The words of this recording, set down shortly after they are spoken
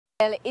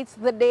Well, it's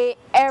the day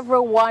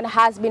everyone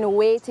has been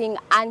waiting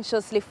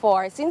anxiously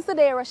for. Since the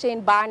day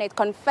Rushane Barnett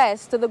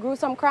confessed to the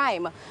gruesome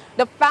crime,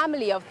 the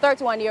family of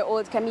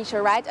 31-year-old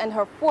Kamisha Wright and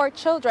her 4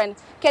 children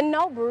can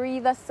now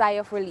breathe a sigh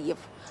of relief.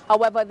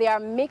 However, there are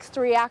mixed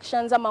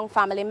reactions among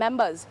family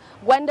members.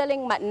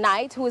 Gwendolyn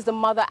McKnight, who is the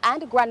mother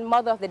and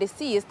grandmother of the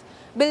deceased,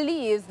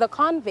 believes the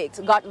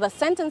convict got the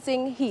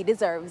sentencing he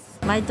deserves.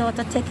 My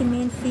daughter taking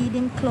me in,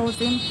 feeding,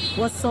 clothing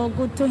was so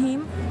good to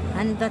him,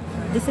 and that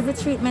this is the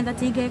treatment that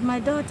he gave my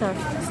daughter.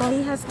 So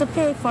he has to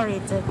pay for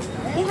it.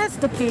 He has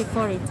to pay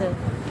for it.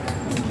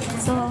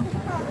 So,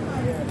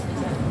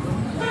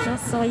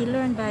 just so he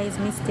learned by his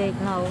mistake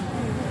now.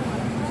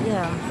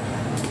 Yeah.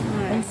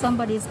 When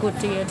somebody is good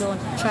to you, don't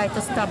try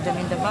to stab them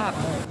in the back.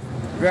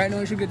 Right now,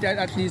 you should get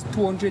at least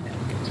 200.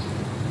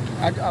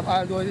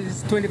 Although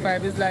it's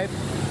 25 is life,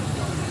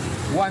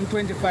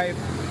 125.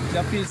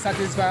 You feel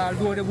satisfied,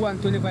 although the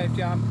 125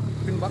 can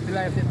bring back the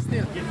life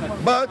still.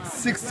 But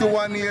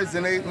 61 years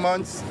and 8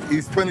 months,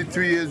 he's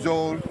 23 years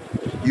old.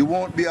 He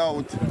won't be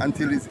out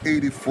until he's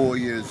 84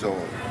 years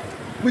old.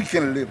 We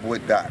can live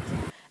with that.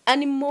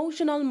 An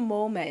emotional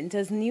moment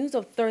as news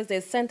of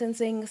Thursday's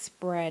sentencing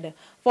spread.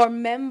 For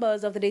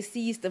members of the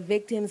deceased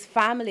victim's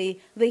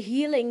family, the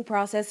healing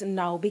process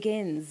now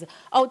begins.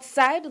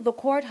 Outside the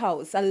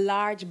courthouse, a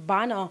large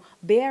banner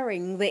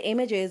bearing the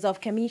images of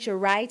Kamisha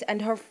Wright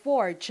and her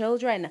 4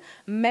 children.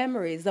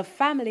 Memories the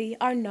family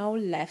are now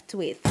left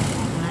with.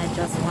 I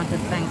just want to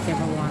thank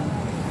everyone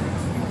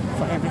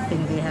for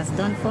everything they has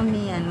done for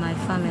me and my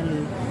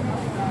family.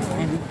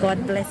 And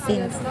God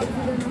blessings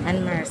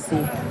and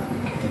mercy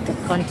to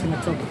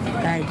continue to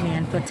guide me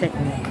and protect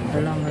me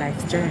along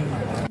life's journey.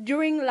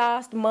 During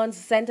last month's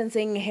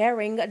sentencing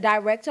hearing,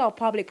 Director of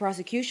Public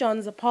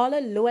Prosecutions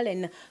Paula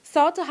Llewellyn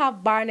sought to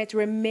have Barnett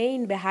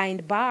remain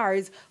behind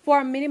bars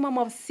for a minimum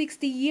of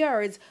 60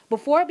 years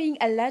before being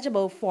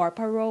eligible for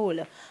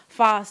parole.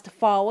 Fast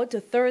forward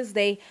to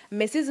Thursday,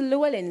 Mrs.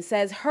 Llewellyn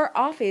says her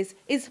office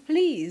is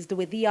pleased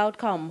with the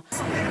outcome.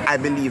 I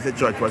believe the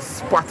judge was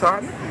spot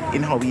on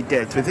in how he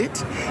dealt with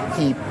it.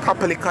 He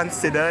properly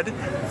considered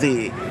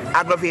the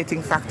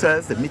aggravating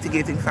factors, the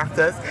mitigating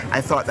factors.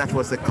 I thought that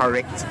was the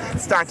correct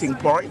starting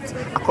point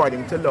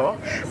according to law.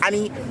 And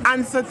he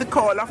answered the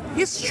call of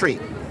history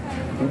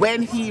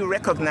when he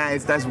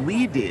recognized, as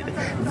we did,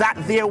 that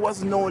there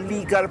was no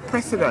legal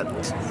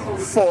precedent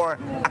for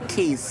a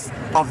case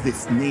of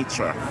this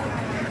nature.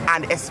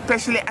 And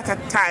especially at a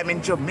time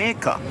in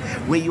Jamaica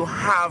where you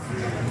have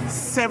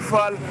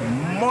several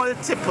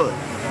multiple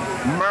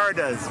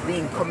murders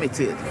being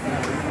committed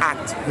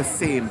at the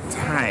same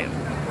time,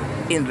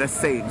 in the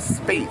same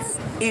space,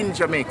 in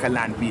Jamaica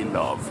land we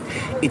love.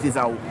 It is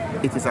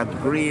a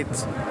great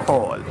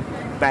call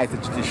by the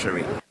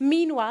judiciary.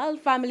 Meanwhile,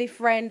 family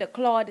friend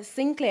Claude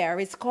Sinclair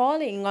is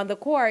calling on the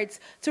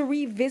courts to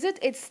revisit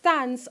its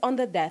stance on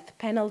the death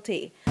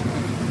penalty.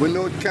 We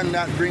know it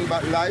cannot bring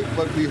back life,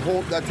 but we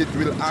hope that it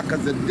will act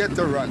as a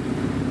deterrent,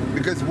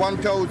 because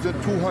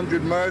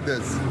 1,200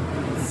 murders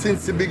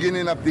since the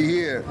beginning of the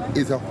year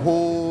is a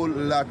whole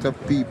lot of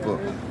people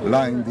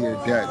lying there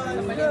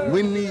dead.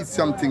 We need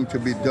something to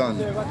be done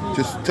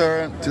to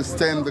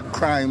stem the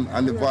crime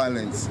and the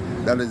violence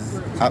that is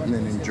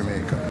happening in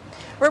Jamaica.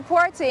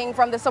 Reporting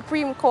from the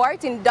Supreme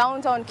Court in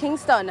downtown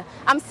Kingston,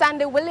 I'm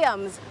Sandy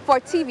Williams for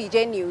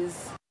TVJ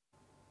News.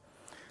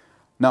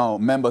 Now,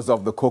 members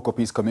of the Cocoa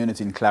Peace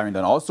community in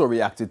Clarendon also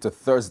reacted to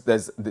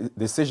Thursday's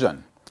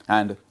decision,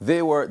 and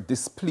they were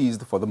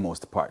displeased for the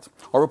most part.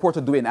 Our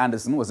reporter Dwayne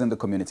Anderson was in the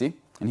community,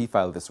 and he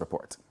filed this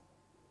report.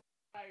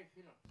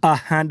 A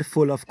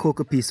handful of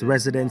Cocoa Peace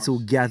residents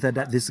who gathered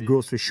at this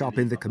grocery shop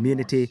in the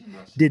community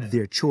did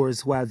their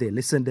chores while they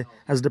listened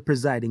as the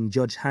presiding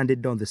judge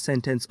handed down the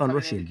sentence on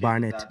Rushane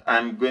Barnett.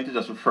 I'm going to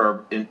just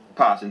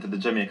pass into the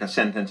Jamaica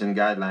sentencing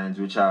guidelines,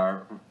 which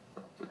are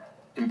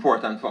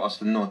important for us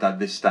to note at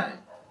this time.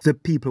 The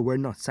people were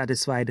not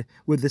satisfied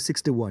with the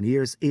 61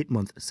 years,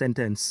 8-month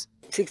sentence.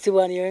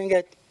 61 years and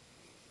get,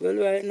 well,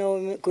 right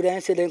now, could I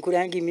say then could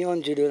I give me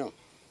 100, you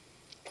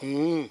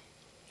know?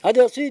 I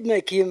just would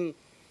make him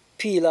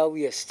feel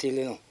away still,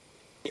 you know.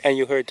 And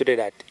you heard today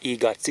that he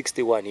got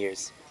 61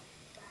 years.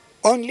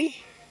 Only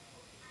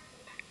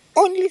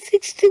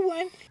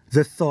 61?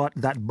 The thought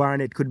that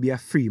Barnett could be a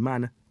free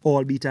man,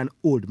 albeit an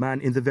old man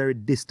in the very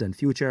distant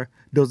future,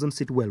 doesn't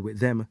sit well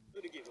with them.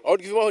 I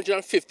would give him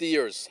 150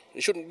 years. He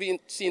shouldn't be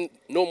seen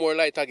no more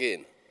light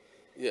again.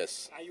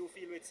 Yes. And you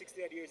feel with 60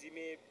 years he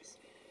may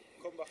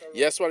come back around?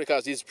 Yes, well,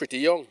 because he's pretty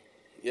young.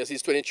 Yes,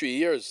 he's 23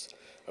 years.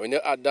 And when you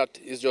add that,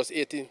 he's just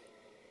 18.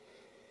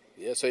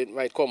 Yeah, so it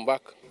might come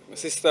back. My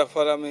sister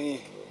follow me.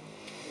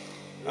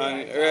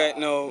 And right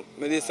now,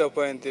 I'm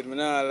disappointed. I'm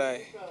not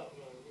lie.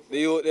 The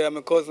youth there are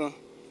my cousin.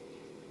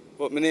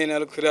 But I don't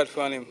look for that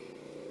from him.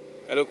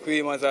 I look for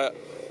him as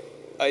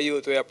a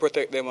youth where I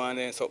protect them and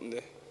then something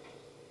there.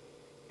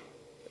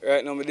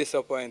 Right now, I'm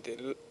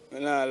disappointed.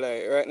 I'm not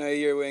lie. Right now,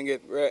 here we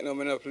get. Right now,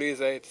 I'm not pleased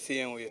to see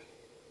him with.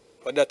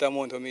 But that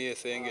amount of me is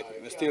saying it.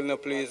 I'm still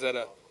not pleased with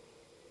that.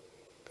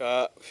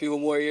 Because a few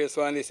more years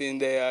when this in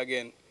there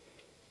again.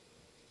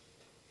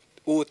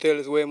 who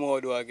tells where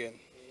more do again?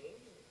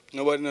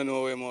 Nobody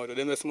know where more do.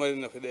 Them just smart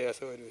enough there,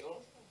 so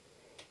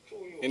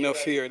enough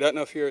fear. That's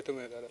no fear to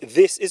me.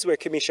 This is where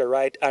Kamisha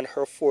Wright and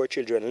her 4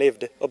 children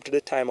lived up to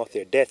the time of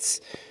their deaths.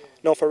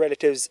 Now for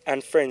relatives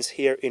and friends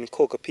here in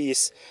Cocoa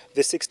Peace,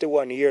 the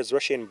 61 years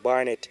Rushane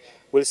Barnett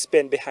will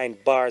spend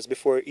behind bars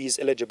before he is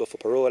eligible for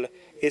parole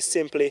is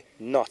simply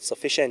not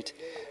sufficient.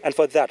 And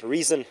for that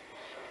reason,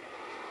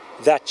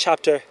 that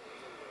chapter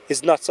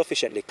is not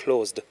sufficiently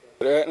closed.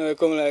 Right now, I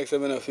come like I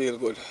don't feel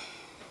good.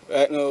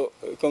 Right now,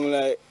 I come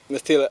like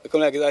it's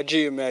a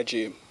dream, my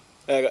dream.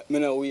 Like,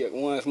 I'm not wake.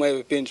 Once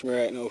my pinch me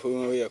right now for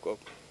me wake up.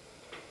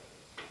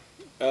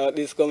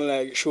 This come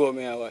like show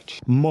me I watch.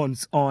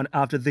 Months on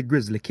after the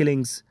grisly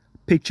killings,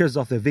 pictures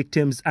of the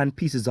victims and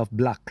pieces of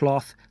black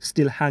cloth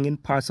still hang in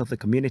parts of the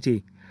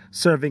community,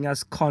 serving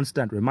as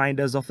constant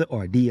reminders of the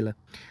ordeal.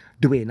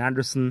 Dwayne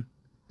Anderson,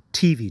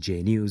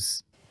 TVJ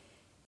News.